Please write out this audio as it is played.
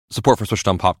Support for Switched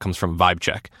on Pop comes from Vibe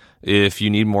Check. If you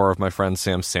need more of my friend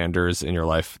Sam Sanders in your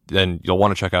life, then you'll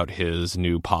want to check out his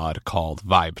new pod called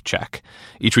Vibe Check.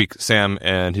 Each week, Sam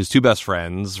and his two best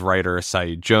friends, writer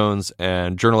Saeed Jones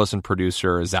and journalist and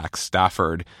producer Zach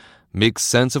Stafford, make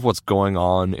sense of what's going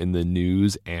on in the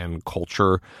news and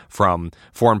culture, from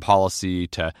foreign policy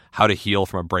to how to heal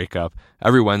from a breakup.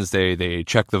 Every Wednesday, they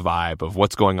check the vibe of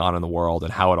what's going on in the world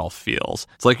and how it all feels.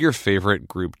 It's like your favorite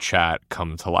group chat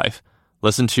come to life.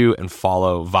 Listen to and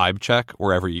follow Vibe Check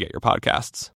wherever you get your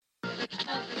podcasts.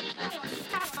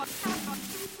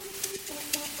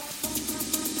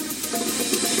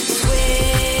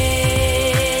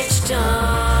 Switched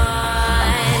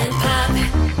on Pop.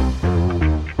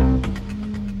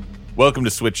 Welcome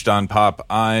to Switched on Pop.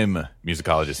 I'm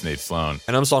musicologist Nate Sloan.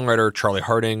 And I'm songwriter Charlie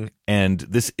Harding. And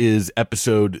this is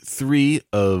episode 3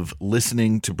 of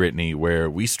Listening to Britney, where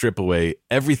we strip away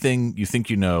everything you think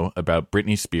you know about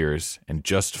Britney Spears and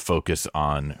just focus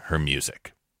on her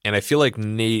music. And I feel like,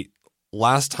 Nate,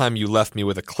 last time you left me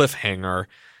with a cliffhanger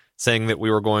saying that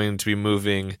we were going to be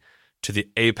moving to the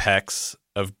apex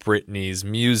of Britney's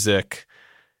music.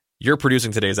 You're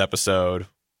producing today's episode.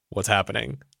 What's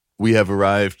happening? We have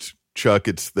arrived, Chuck.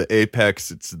 It's the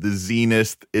apex. It's the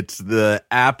zenith. It's the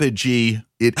apogee.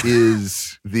 It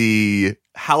is the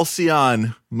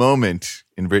halcyon moment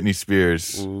in Britney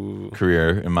Spears'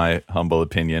 career, in my humble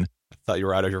opinion. I thought you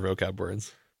were out of your vocab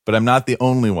words. But I'm not the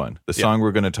only one. The song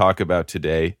we're going to talk about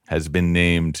today has been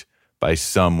named by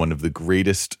some one of the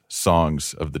greatest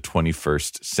songs of the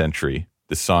 21st century.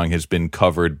 The song has been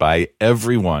covered by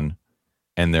everyone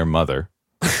and their mother.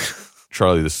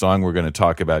 Charlie, the song we're going to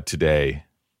talk about today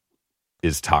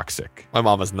is Toxic. My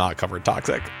mom has not covered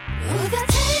Toxic.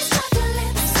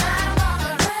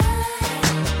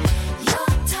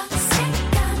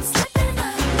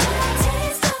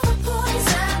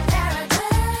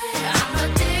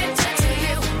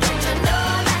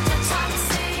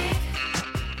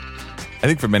 I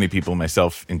think for many people,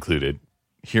 myself included,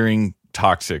 hearing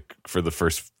Toxic for the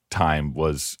first time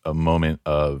was a moment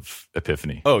of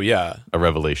epiphany. Oh, yeah. A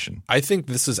revelation. I think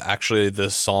this is actually the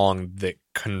song that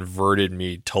converted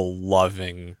me to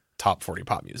loving top 40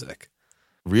 pop music.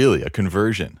 Really? A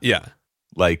conversion? Yeah.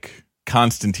 Like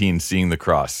Constantine seeing the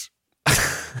cross.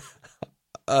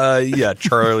 Yeah,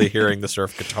 Charlie hearing the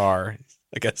surf guitar.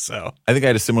 I guess so. I think I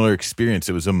had a similar experience.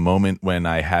 It was a moment when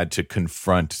I had to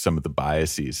confront some of the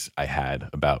biases I had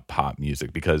about pop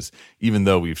music, because even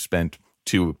though we've spent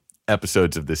 2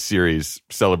 episodes of this series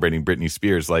celebrating Britney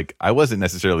Spears, like, I wasn't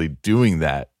necessarily doing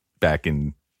that back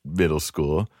in middle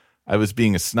school. I was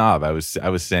being a snob. I was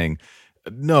saying,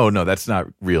 no, that's not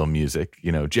real music.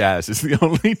 You know, jazz is the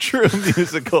only true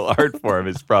musical art form,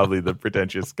 is probably the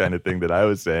pretentious kind of thing that I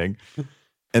was saying.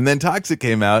 And then Toxic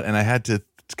came out, and I had to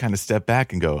kind of step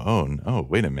back and go, oh,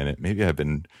 wait a minute. Maybe I have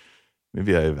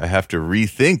to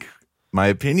rethink my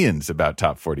opinions about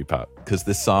top 40 pop, because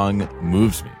this song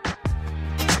moves me.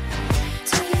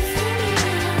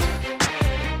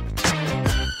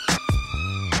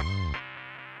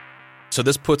 So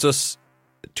this puts us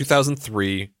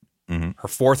 2003, her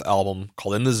 4th album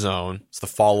called In the Zone. It's the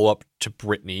follow-up to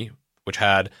Britney, which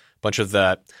had a bunch of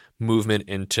that movement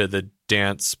into the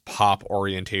dance pop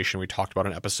orientation we talked about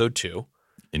in episode 2.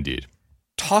 Indeed.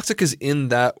 Toxic is in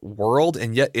that world,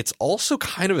 and yet it's also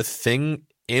kind of a thing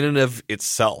in and of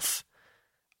itself.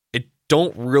 I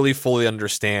don't really fully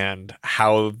understand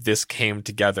how this came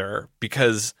together,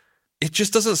 because it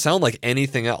just doesn't sound like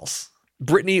anything else,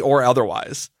 Britney or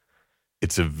otherwise.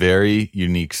 It's a very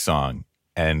unique song,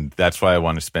 and that's why I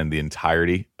want to spend the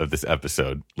entirety of this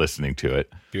episode listening to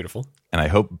it. Beautiful. And I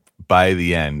hope by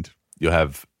the end you'll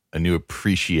have a new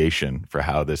appreciation for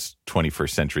how this 21st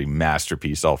century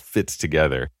masterpiece all fits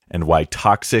together, and why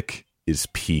Toxic is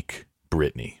peak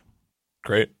Britney.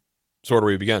 Great. So where do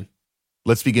we begin?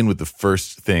 Let's begin with the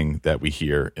first thing that we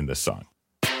hear in this song.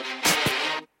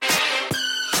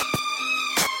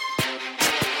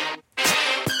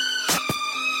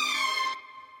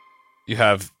 You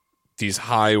have these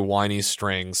high, whiny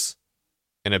strings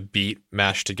and a beat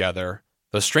mashed together.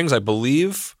 The strings, I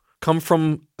believe, come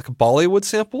from like a Bollywood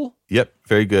sample? Yep,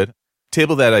 very good.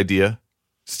 Table that idea,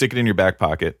 stick it in your back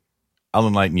pocket. I'll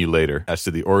enlighten you later as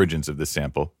to the origins of this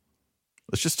sample.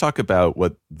 Let's just talk about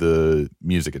what the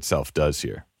music itself does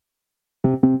here.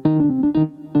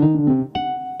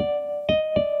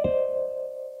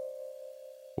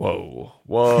 Whoa.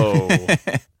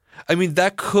 I mean,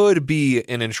 that could be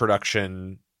an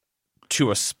introduction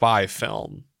to a spy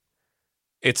film.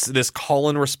 It's this call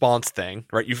and response thing,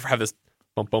 right? You have this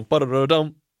bum bum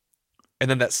ba-da-da-dum, and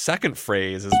then that second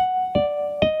phrase is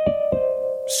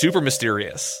super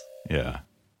mysterious. Yeah.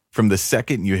 From the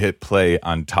second you hit play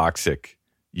on Toxic,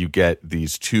 you get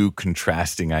these two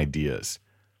contrasting ideas.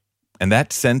 And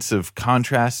that sense of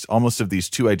contrast, almost of these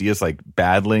two ideas like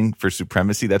battling for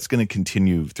supremacy, that's going to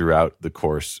continue throughout the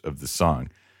course of the song.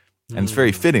 And it's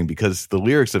very fitting because the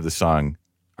lyrics of the song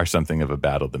are something of a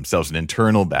battle themselves, an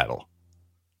internal battle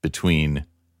between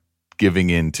giving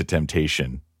in to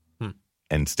temptation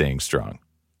and staying strong.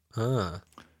 So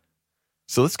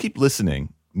let's keep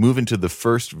listening, move into the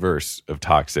first verse of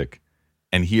Toxic,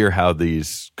 and hear how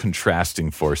these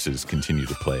contrasting forces continue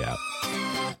to play out.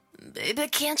 Baby,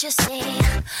 can't you see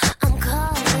I'm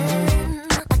calling?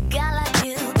 A guy like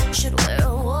you should wear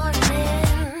a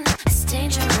warning. It's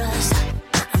dangerous,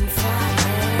 I'm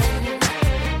falling.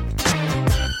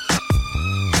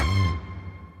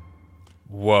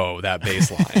 Whoa, that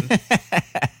bass line.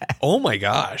 Oh my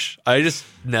gosh. I just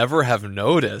never have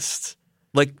noticed.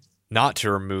 Like, not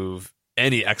to remove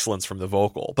any excellence from the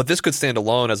vocal, but this could stand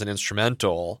alone as an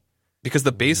instrumental because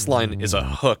the bass line is a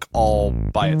hook all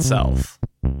by itself.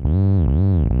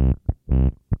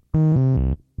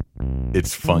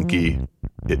 It's funky,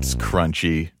 it's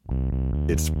crunchy,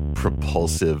 it's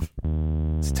propulsive.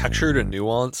 It's textured and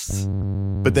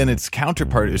nuanced. But then its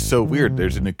counterpart is so weird.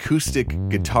 There's an acoustic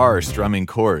guitar strumming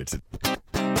chords.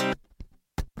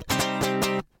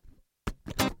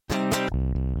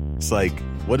 It's like,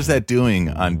 what is that doing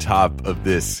on top of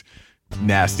this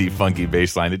nasty, funky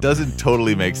bass line? It doesn't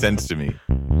totally make sense to me.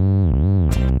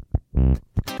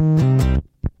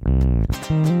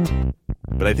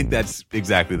 But I think that's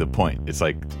exactly the point. It's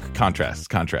like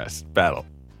contrast, battle.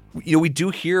 You know, we do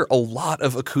hear a lot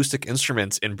of acoustic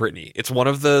instruments in Britney. It's one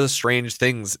of the strange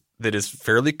things that is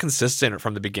fairly consistent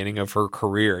from the beginning of her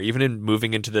career, even in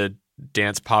moving into the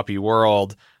dance poppy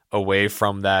world, away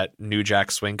from that New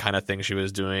Jack Swing kind of thing she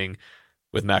was doing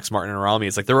with Max Martin and Rami.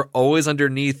 It's like there were always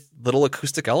underneath little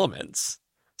acoustic elements.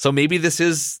 So maybe this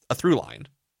is a through line.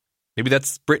 Maybe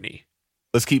that's Britney.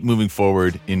 Let's keep moving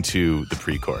forward into the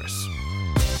pre-chorus.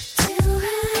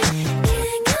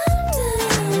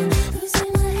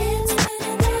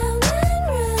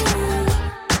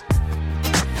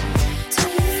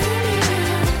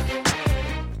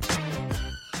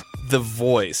 The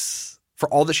voice, for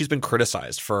all that she's been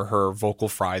criticized for her vocal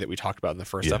fry that we talked about in the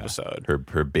first episode.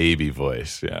 Her baby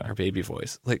voice, yeah. Her baby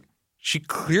voice. Like, she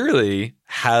clearly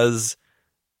has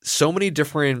so many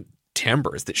different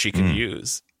timbres that she can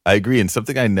use. I agree. And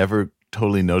something I never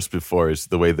totally noticed before is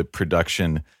the way the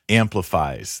production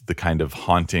amplifies the kind of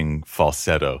haunting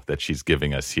falsetto that she's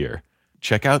giving us here.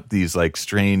 Check out these like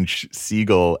strange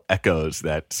seagull echoes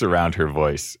that surround her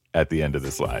voice at the end of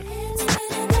this line.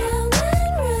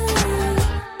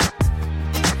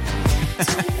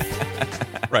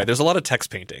 Right. There's a lot of text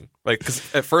painting. Like,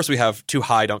 because at first we have too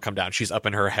high, don't come down. She's up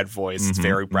in her head voice. It's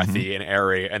very breathy and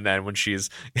airy. And then when she's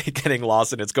getting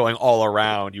lost and it's going all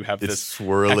around, you have this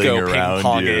swirling echo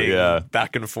around you.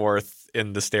 back and forth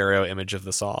in the stereo image of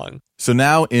the song. So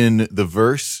now in the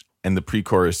verse and the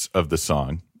pre-chorus of the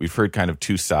song, we've heard kind of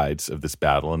two sides of this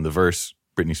battle. In the verse,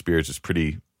 Britney Spears is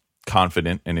pretty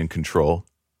confident and in control.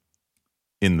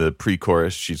 In the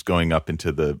pre-chorus, she's going up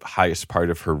into the highest part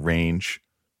of her range.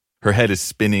 Her head is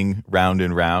spinning round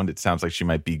and round. It sounds like she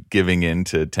might be giving in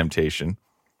to temptation.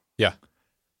 Yeah.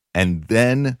 And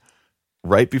then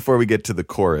right before we get to the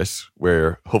chorus,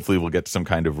 where hopefully we'll get some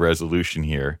kind of resolution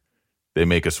here, they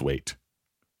make us wait.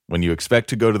 When you expect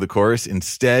to go to the chorus,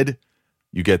 instead,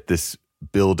 you get this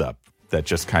buildup that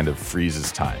just kind of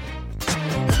freezes time.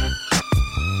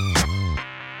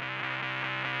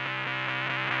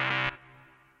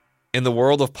 In the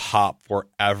world of pop, where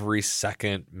every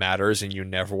second matters and you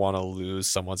never want to lose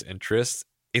someone's interest,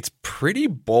 it's pretty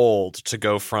bold to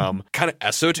go from kind of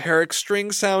esoteric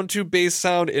string sound to bass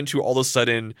sound into all of a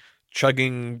sudden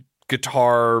chugging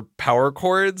guitar power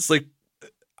chords. Like,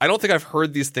 I don't think I've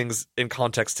heard these things in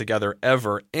context together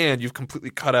ever, and you've completely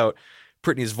cut out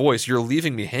Britney's voice. You're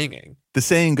leaving me hanging. The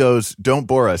saying goes, don't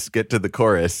bore us, get to the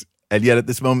chorus. And yet at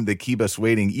this moment, they keep us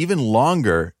waiting even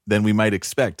longer than we might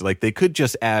expect. Like, they could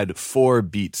just add 4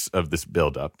 beats of this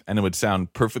buildup, and it would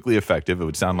sound perfectly effective. It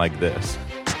would sound like this.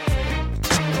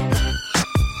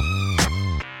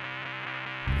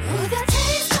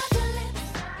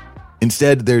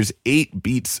 Instead, there's 8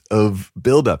 beats of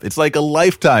buildup. It's like a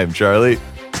lifetime, Charlie.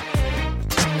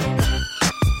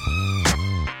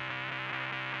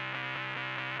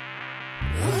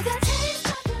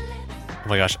 Oh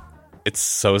my gosh. It's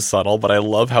so subtle, but I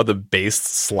love how the bass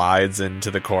slides into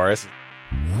the chorus.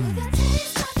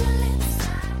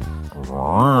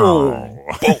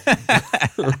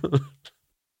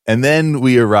 And then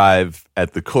we arrive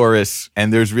at the chorus,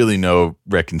 and there's really no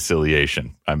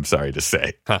reconciliation, I'm sorry to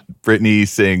say. Britney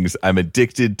sings, "I'm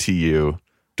addicted to you.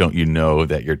 Don't you know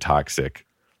that you're toxic?"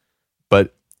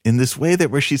 But in this way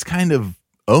that where she's kind of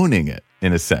owning it,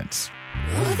 in a sense.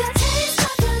 With a taste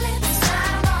of your lips,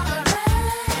 I'm on the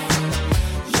run.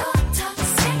 You're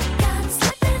toxic, I'm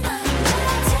slipping under. With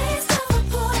a taste of a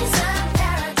poison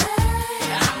paradise.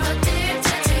 I'm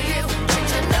addicted to you. Don't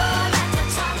you know that you're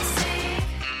toxic?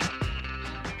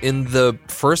 In the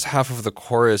first half of the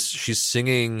chorus, she's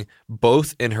singing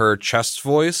both in her chest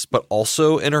voice, but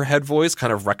also in her head voice,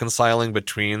 kind of reconciling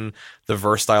between the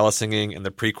verse style of singing and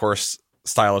the pre-chorus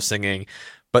style of singing.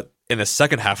 But in the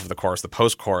second half of the chorus, the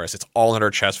post-chorus, it's all in her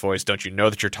chest voice. Don't you know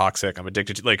that you're toxic? I'm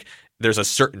addicted to, like, there's a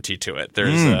certainty to it.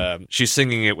 She's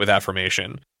singing it with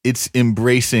affirmation. It's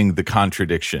embracing the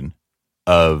contradiction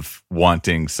of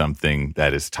wanting something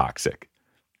that is toxic.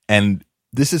 And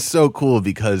this is so cool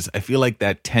because I feel like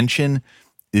that tension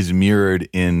is mirrored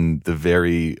in the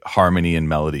very harmony and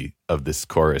melody of this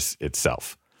chorus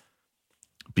itself.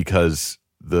 Because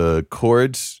the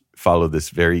chords follow this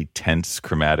very tense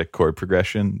chromatic chord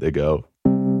progression. They go.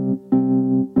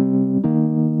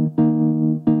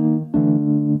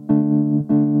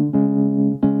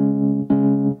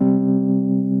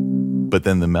 But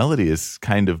then the melody is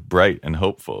kind of bright and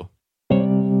hopeful.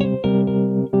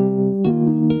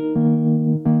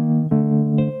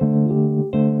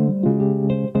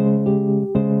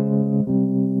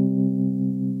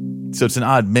 So it's an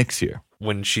odd mix here.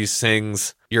 When she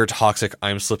sings, "You're toxic,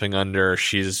 I'm slipping under,"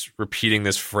 she's repeating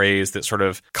this phrase that sort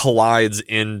of collides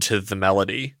into the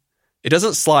melody. It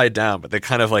doesn't slide down, but they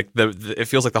kind of like, it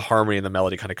feels like the harmony and the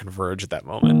melody kind of converge at that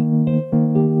moment.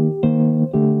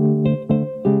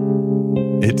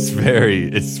 It's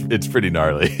pretty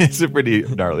gnarly. It's a pretty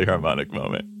gnarly harmonic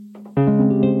moment.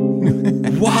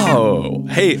 Wow.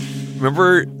 Hey,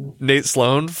 remember Nate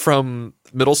Sloan from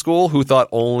middle school who thought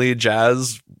only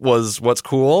jazz was what's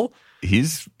cool?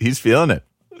 He's feeling it.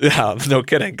 Yeah, no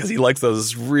kidding, because he likes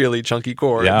those really chunky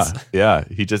chords. Yeah.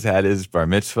 He just had his bar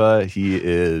mitzvah. He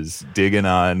is digging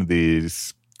on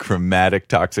these chromatic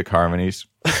toxic harmonies.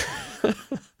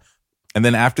 And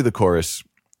then after the chorus,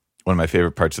 one of my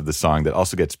favorite parts of the song that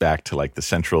also gets back to like the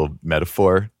central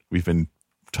metaphor we've been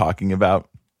talking about,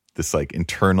 this like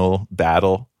internal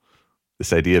battle,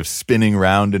 this idea of spinning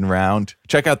round and round.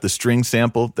 Check out the string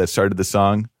sample that started the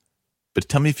song. But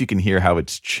tell me if you can hear how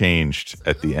it's changed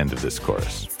at the end of this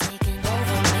chorus. It's taking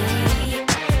over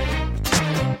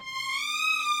me.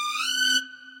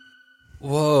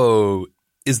 Whoa.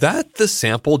 Is that the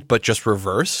sampled but just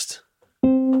reversed?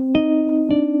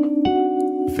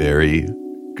 Very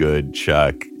good,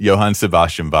 Chuck. Johann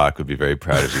Sebastian Bach would be very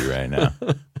proud of you right now.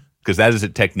 Because that is a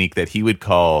technique that he would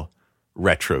call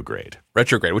retrograde.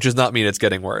 Retrograde, which does not mean it's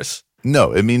getting worse.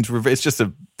 No, it means it's just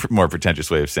a more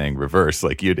pretentious way of saying reverse,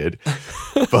 like you did.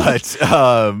 But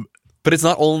it's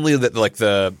not only that like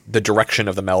the direction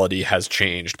of the melody has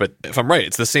changed, but if I'm right,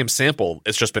 it's the same sample.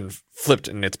 It's just been flipped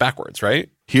and it's backwards, right?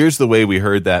 Here's the way we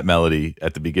heard that melody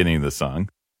at the beginning of the song.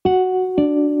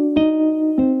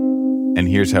 And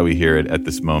here's how we hear it at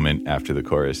this moment after the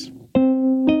chorus.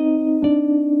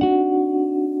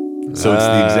 So it's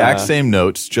the exact same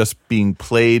notes, just being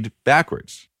played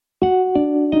backwards.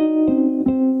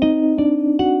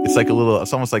 It's like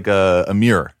it's almost like a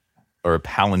mirror or a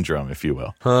palindrome, if you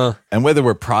will. Huh. And whether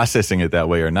we're processing it that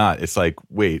way or not, it's like,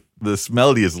 wait, this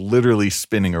melody is literally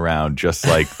spinning around just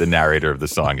like the narrator of the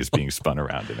song is being spun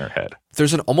around in her head.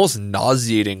 There's an almost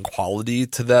nauseating quality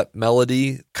to that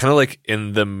melody, kind of like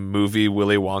in the movie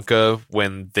Willy Wonka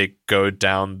when they go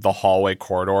down the hallway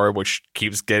corridor, which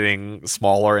keeps getting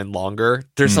smaller and longer.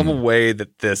 There's some way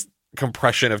that this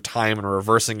compression of time and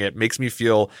reversing it makes me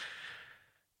feel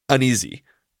uneasy.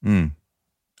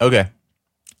 Okay.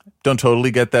 Don't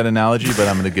totally get that analogy, but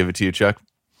I'm going to give it to you, Chuck.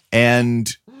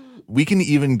 And we can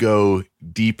even go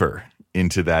deeper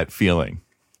into that feeling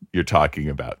you're talking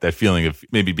about, that feeling of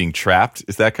maybe being trapped.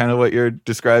 Is that kind of what you're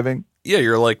describing? Yeah,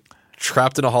 you're like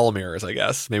trapped in a hall of mirrors, I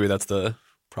guess. Maybe that's the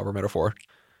proper metaphor.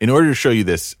 In order to show you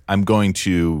this, I'm going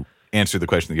to answer the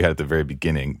question that you had at the very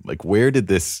beginning. Like, where did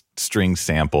this string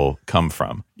sample come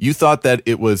from? You thought that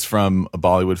it was from a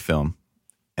Bollywood film,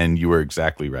 and you were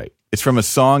exactly right. It's from a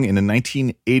song in a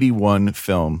 1981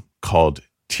 film called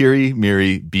Tiri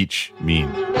Miri Beach Mean.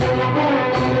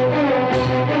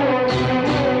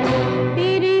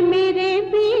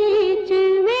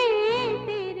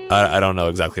 I don't know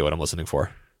exactly what I'm listening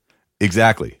for.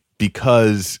 Exactly.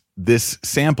 Because this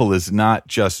sample is not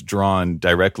just drawn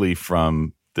directly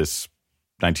from this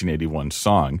 1981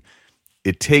 song.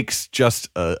 It takes just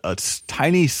a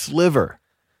tiny sliver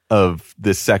of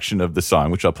this section of the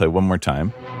song, which I'll play one more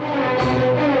time.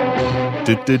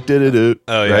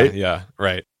 Oh, yeah, right? yeah,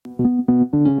 right.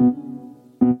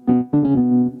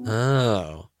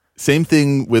 Oh. Same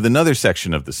thing with another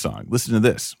section of the song. Listen to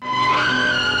this.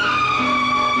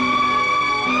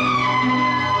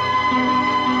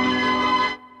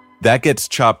 That gets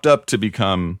chopped up to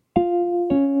become...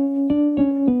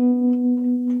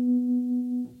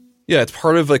 Yeah, it's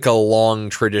part of like a long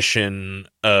tradition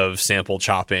of sample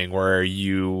chopping where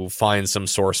you find some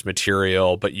source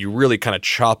material, but you really kind of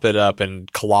chop it up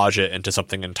and collage it into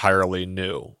something entirely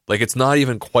new. Like it's not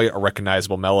even quite a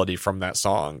recognizable melody from that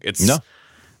song. It's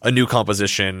a new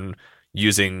composition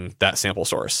using that sample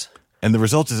source. And the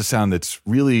result is a sound that's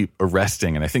really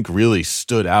arresting and I think really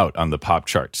stood out on the pop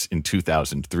charts in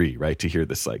 2003, right? To hear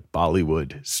this like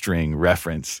Bollywood string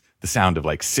reference, the sound of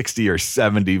like 60 or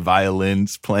 70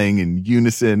 violins playing in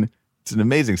unison. It's an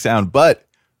amazing sound. But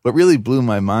what really blew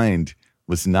my mind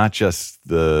was not just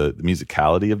the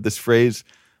musicality of this phrase,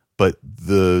 but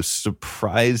the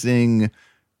surprising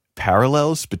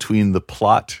parallels between the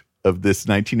plot of this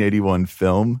 1981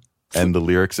 film and the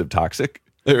lyrics of Toxic.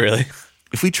 Really?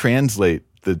 If we translate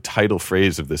the title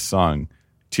phrase of this song,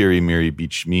 Teri Meri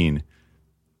Beach Mean,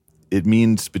 it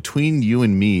means between you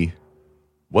and me,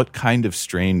 what kind of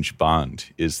strange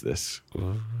bond is this?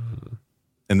 Ooh.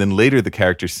 And then later the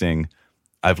characters sing,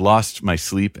 I've lost my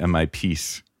sleep and my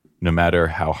peace. No matter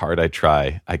how hard I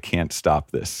try, I can't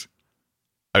stop this.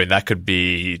 I mean, that could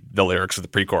be the lyrics of the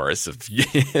pre-chorus. If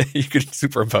you could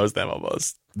superimpose them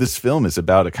almost. This film is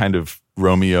about a kind of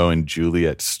Romeo and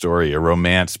Juliet story, a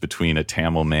romance between a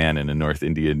Tamil man and a North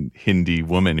Indian Hindi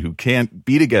woman who can't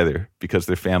be together because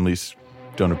their families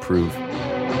don't approve.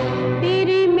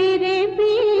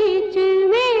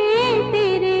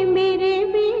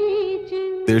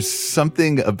 There's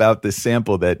something about this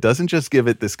sample that doesn't just give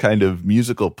it this kind of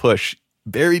musical push.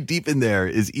 Buried deep in there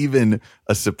is even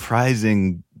a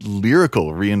surprising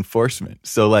lyrical reinforcement.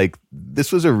 So like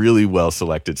this was a really well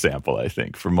selected sample, I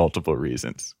think, for multiple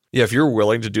reasons. Yeah, if you're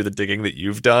willing to do the digging that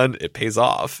you've done, it pays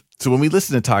off. So when we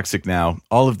listen to Toxic now,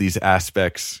 all of these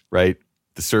aspects, right?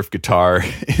 The surf guitar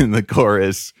in the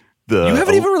chorus. You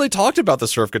haven't even really talked about the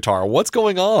surf guitar. What's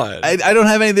going on? I don't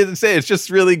have anything to say. It's just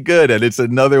really good. And it's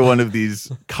another one of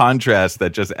these contrasts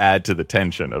that just add to the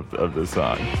tension of the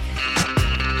song.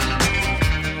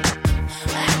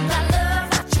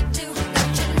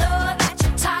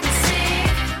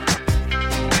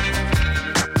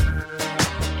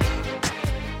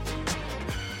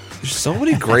 So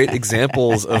many great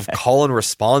examples of call and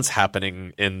response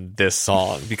happening in this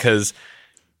song because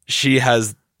she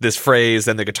has this phrase,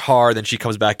 then the guitar, then she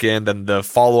comes back in, then the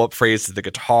follow-up phrase is the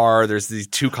guitar. There's these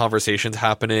two conversations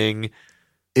happening.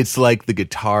 It's like the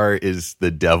guitar is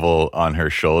the devil on her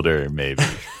shoulder, maybe,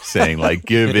 saying like,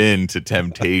 give in to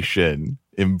temptation,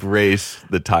 embrace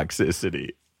the toxicity.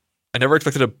 I never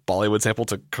expected a Bollywood sample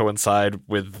to coincide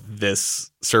with this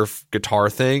surf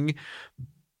guitar thing,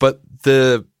 but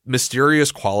the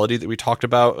mysterious quality that we talked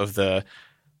about of the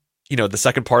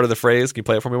second part of the phrase. Can you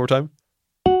play it for me one more time?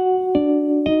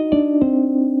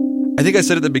 I think I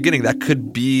said at the beginning that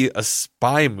could be a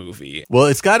spy movie. Well,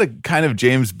 it's got a kind of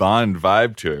James Bond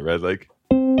vibe to it, right? Like,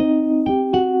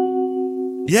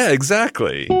 yeah,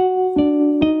 exactly.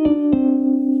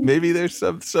 Maybe there's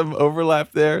some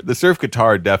overlap there. The surf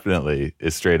guitar definitely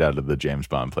is straight out of the James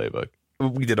Bond playbook.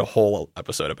 We did a whole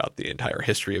episode about the entire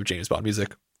history of James Bond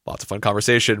music. Lots of fun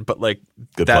conversation, but like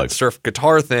Good that plug. Surf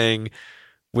guitar thing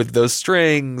with those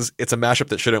strings, it's a mashup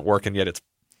that shouldn't work, and yet it's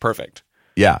perfect.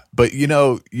 Yeah, but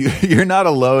you're not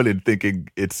alone in thinking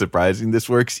it's surprising this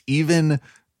works. Even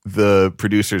the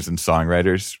producers and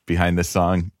songwriters behind this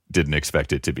song didn't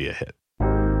expect it to be a hit.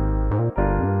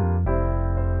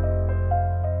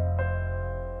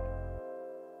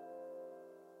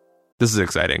 This is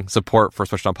exciting. Support for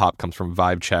Switched on Pop comes from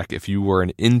Vibe Check. If you were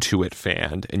an Intuit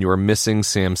fan and you are missing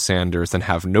Sam Sanders, then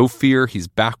have no fear. He's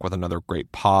back with another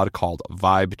great pod called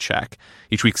Vibe Check.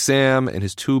 Each week, Sam and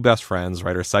his two best friends,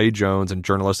 writer Saeed Jones and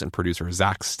journalist and producer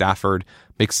Zach Stafford,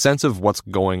 make sense of what's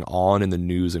going on in the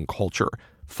news and culture.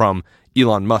 From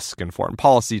Elon Musk and foreign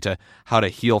policy to how to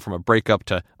heal from a breakup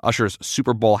to Usher's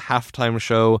Super Bowl halftime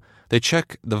show, they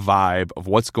check the vibe of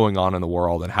what's going on in the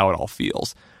world and how it all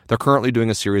feels. They're currently doing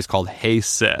a series called Hey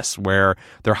Sis, where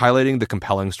they're highlighting the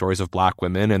compelling stories of Black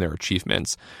women and their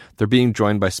achievements. They're being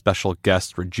joined by special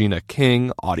guests Regina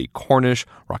King, Audie Cornish,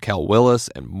 Raquel Willis,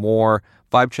 and more.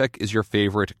 Vibe Check is your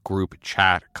favorite group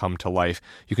chat come to life.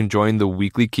 You can join the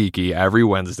weekly Kiki every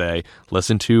Wednesday.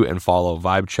 Listen to and follow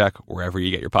Vibe Check wherever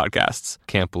you get your podcasts.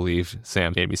 Can't believe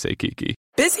Sam made me say Kiki.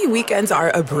 Busy weekends are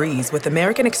a breeze with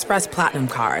American Express Platinum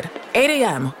Card. 8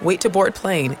 a.m., wait to board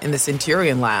plane in the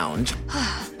Centurion Lounge.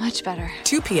 Much better.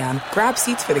 2 p.m., grab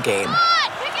seats for the game.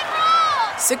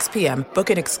 6 p.m., book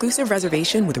an exclusive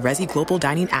reservation with Resi Global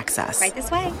Dining Access. Right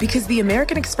this way. Because the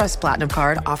American Express Platinum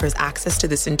Card offers access to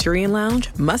the Centurion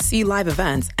Lounge, must-see live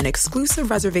events, and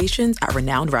exclusive reservations at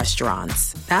renowned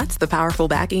restaurants. That's the powerful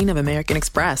backing of American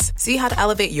Express. See how to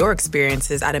elevate your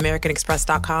experiences at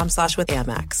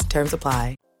americanexpress.com/withAmex. Terms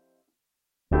apply.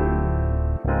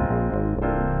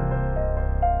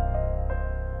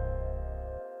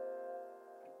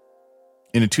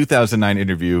 In a 2009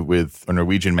 interview with a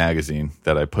Norwegian magazine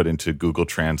that I put into Google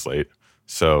Translate,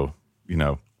 so,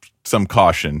 some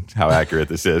caution how accurate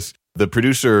this is, the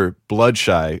producer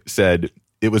Bloodshy said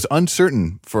it was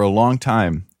uncertain for a long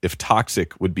time if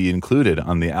Toxic would be included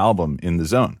on the album In the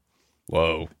Zone.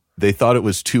 Whoa. They thought it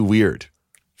was too weird.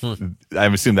 I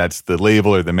assume that's the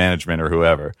label or the management or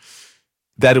whoever.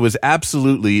 That it was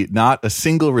absolutely not a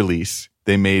single release.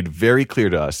 They made very clear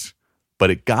to us. But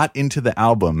it got into the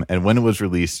album, and when it was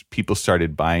released, people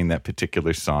started buying that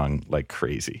particular song like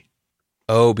crazy.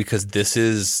 Oh, because this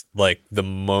is like the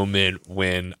moment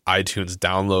when iTunes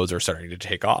downloads are starting to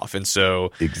take off. And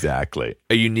so exactly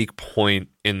a unique point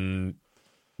in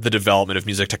the development of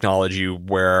music technology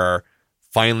where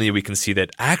finally we can see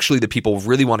that actually the people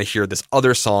really want to hear this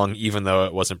other song, even though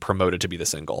it wasn't promoted to be the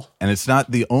single. And it's not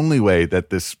the only way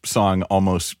that this song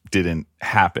almost didn't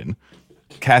happen.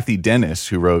 Kathy Dennis,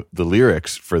 who wrote the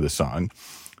lyrics for the song,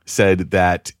 said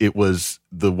that it was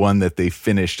the one that they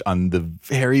finished on the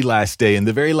very last day, in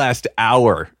the very last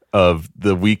hour of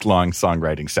the week-long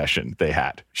songwriting session they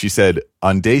had. She said,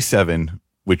 on day 7,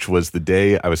 which was the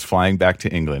day I was flying back to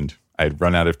England, I had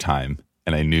run out of time,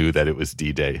 and I knew that it was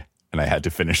D-Day, and I had to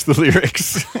finish the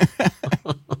lyrics.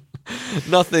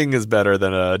 Nothing is better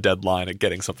than a deadline at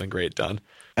getting something great done.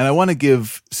 And I want to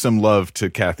give some love to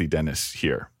Kathy Dennis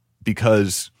here,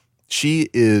 because she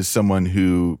is someone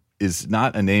who is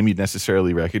not a name you'd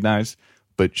necessarily recognize,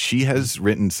 but she has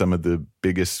written some of the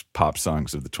biggest pop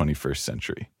songs of the 21st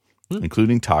century,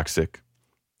 including Toxic,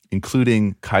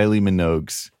 including Kylie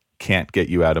Minogue's Can't Get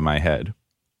You Out of My Head.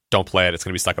 Don't play it. It's going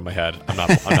to be stuck in my head. I'm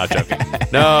not joking.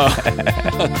 No.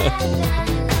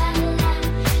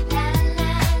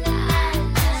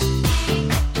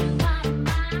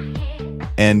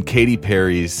 And Katy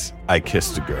Perry's I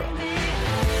Kissed a Girl.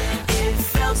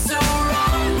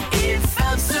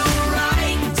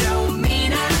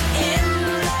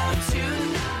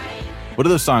 What do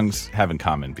those songs have in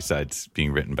common besides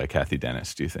being written by Kathy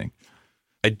Dennis, do you think?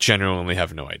 I genuinely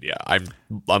have no idea.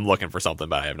 I'm looking for something,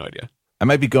 but I have no idea. I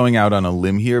might be going out on a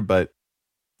limb here, but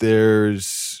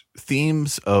there's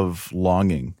themes of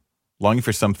longing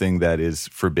for something that is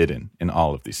forbidden in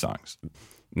all of these songs.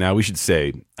 Now, we should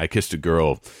say, I Kissed a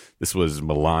Girl, this was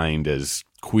maligned as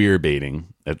queer baiting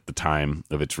at the time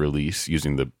of its release,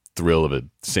 using the thrill of a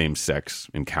same-sex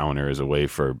encounter as a way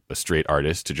for a straight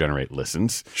artist to generate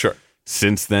listens. Sure.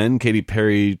 Since then, Katy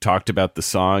Perry talked about the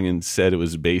song and said it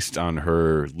was based on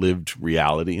her lived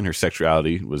reality, and her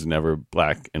sexuality was never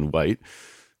black and white.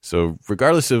 So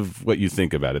regardless of what you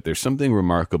think about it, there's something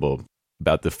remarkable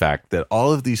about the fact that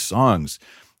all of these songs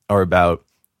are about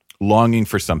longing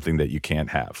for something that you can't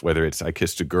have, whether it's I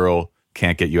Kissed a Girl,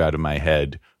 Can't Get You Out of My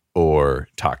Head, or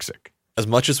Toxic. As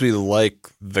much as we like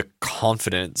the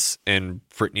confidence in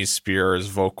Britney Spears'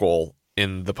 vocal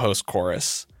in the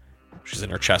post-chorus, she's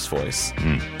in her chest voice.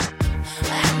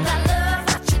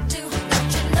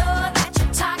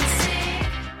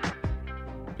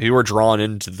 You were drawn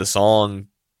into the song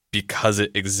because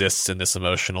it exists in this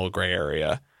emotional gray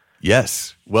area.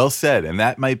 Yes, well said. And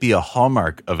that might be a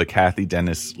hallmark of a Kathy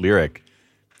Dennis lyric.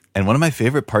 And one of my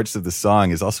favorite parts of the song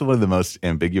is also one of the most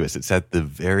ambiguous. It's at the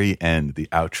very end, the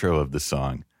outro of the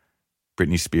song.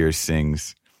 Britney Spears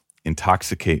sings,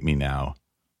 "Intoxicate me now,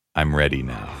 I'm ready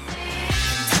now."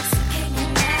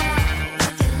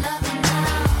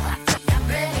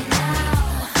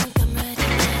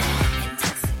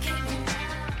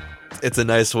 It's a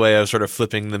nice way of sort of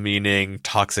flipping the meaning.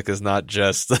 Toxic is not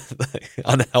just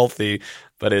unhealthy,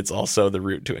 but it's also the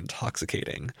route to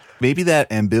intoxicating. Maybe that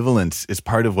ambivalence is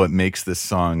part of what makes this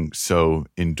song so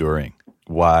enduring.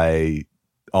 Why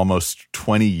almost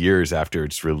 20 years after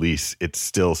its release, it's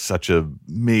still such a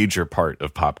major part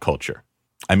of pop culture.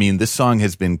 I mean, this song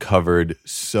has been covered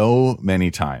so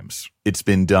many times. It's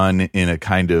been done in a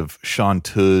kind of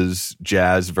chanteuse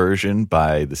jazz version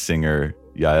by the singer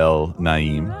Yael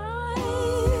Naim.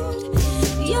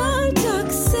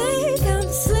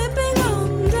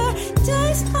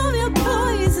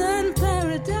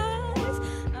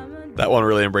 That one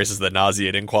really embraces the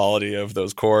nauseating quality of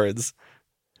those chords.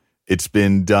 It's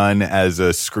been done as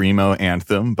a screamo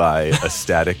anthem by a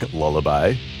static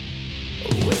lullaby.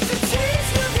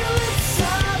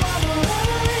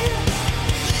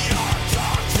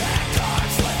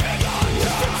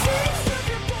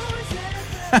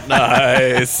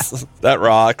 Nice. That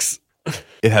rocks.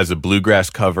 It has a bluegrass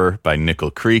cover by Nickel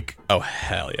Creek. Oh,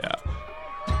 hell yeah.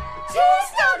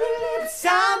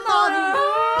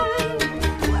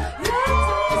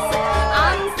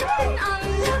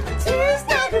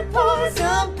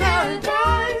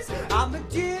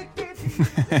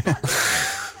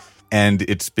 And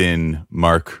it's been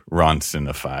Mark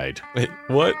Ronson-ified. Wait,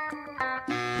 what?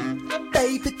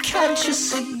 Baby, can't you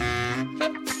see?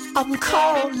 I'm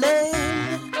calling.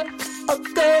 A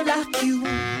girl like you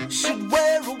should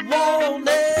wear a warning.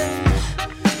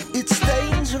 It's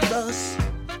dangerous.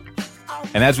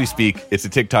 And as we speak, it's a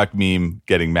TikTok meme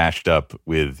getting mashed up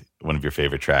with one of your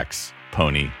favorite tracks,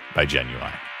 Pony by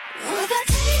Genuine.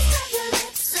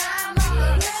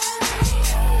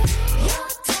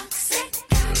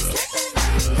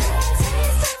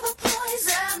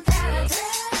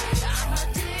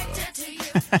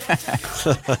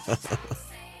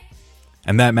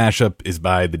 And that mashup is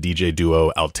by the DJ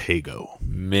duo Altego.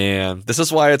 Man, this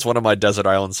is why it's one of my Desert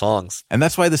Island songs. And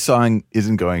that's why the song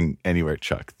isn't going anywhere,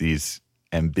 Chuck. These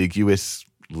ambiguous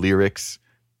lyrics,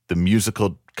 the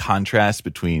musical contrast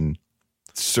between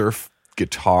surf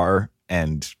guitar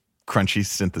and crunchy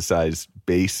synthesized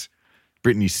bass,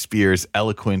 Britney Spears'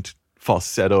 eloquent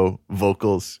falsetto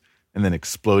vocals, and then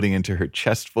exploding into her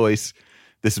chest voice.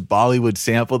 This Bollywood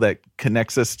sample that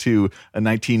connects us to a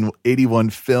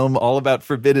 1981 film all about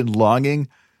forbidden longing.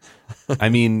 I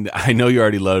mean, I know you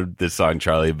already loved this song,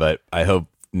 Charlie, but I hope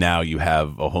now you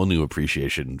have a whole new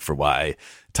appreciation for why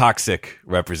Toxic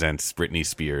represents Britney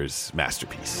Spears'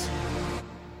 masterpiece.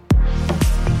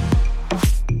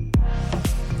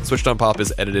 Switched on Pop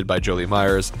is edited by Jolie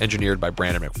Myers, engineered by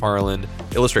Brandon McFarland,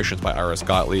 illustrations by Iris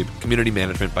Gottlieb, community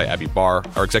management by Abby Barr.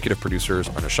 Our executive producers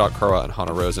are Nishat Kura and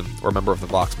Hannah Rosen. We're a member of the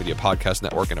Vox Media Podcast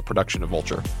Network and a production of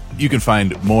Vulture. You can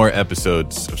find more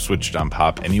episodes of Switched on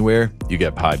Pop anywhere you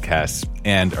get podcasts,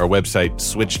 and our website,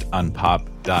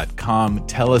 switchedonpop.com.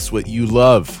 Tell us what you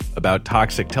love about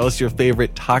Toxic. Tell us your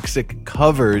favorite Toxic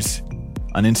covers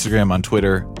on Instagram, on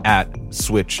Twitter,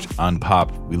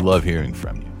 @SwitchedOnPop. We love hearing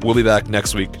from you. We'll be back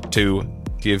next week to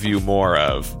give you more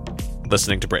of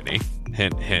listening to Britney.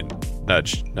 Hint, hint,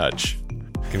 nudge, nudge.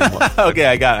 Give me more. Okay,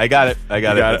 I got it.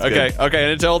 That's Okay, good. okay.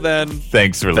 And until then,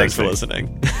 Thanks for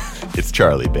listening. It's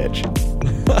Charlie, bitch.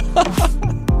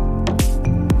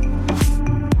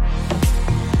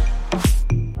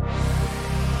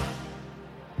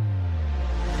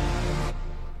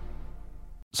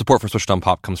 Support for Switched on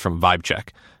Pop comes from VibeCheck.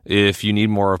 If you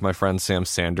need more of my friend Sam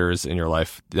Sanders in your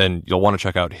life, then you'll want to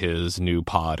check out his new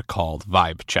pod called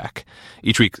VibeCheck.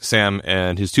 Each week, Sam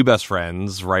and his two best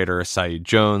friends, writer Saeed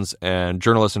Jones and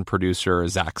journalist and producer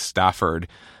Zach Stafford,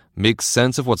 make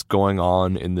sense of what's going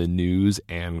on in the news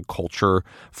and culture,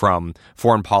 from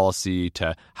foreign policy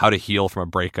to how to heal from a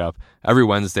breakup. Every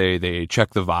Wednesday, they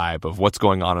check the vibe of what's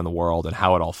going on in the world and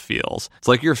how it all feels. It's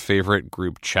like your favorite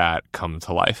group chat come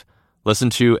to life.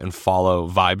 Listen to and follow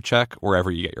VibeCheck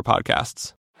wherever you get your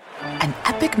podcasts. An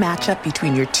epic matchup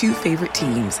between your two favorite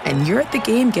teams, and you're at the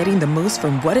game getting the most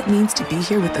from what it means to be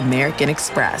here with American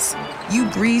Express. You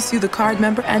breeze through the card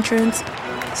member entrance,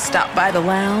 stop by the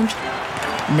lounge.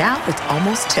 Now it's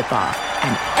almost tip-off,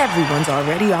 and everyone's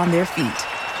already on their feet.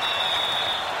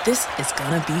 This is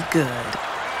gonna be good.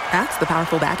 That's the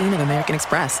powerful backing of American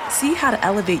Express. See how to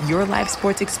elevate your live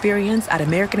sports experience at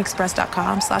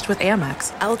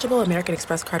americanexpress.com/withAmex. Eligible American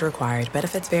Express card required.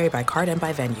 Benefits vary by card and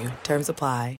by venue. Terms apply.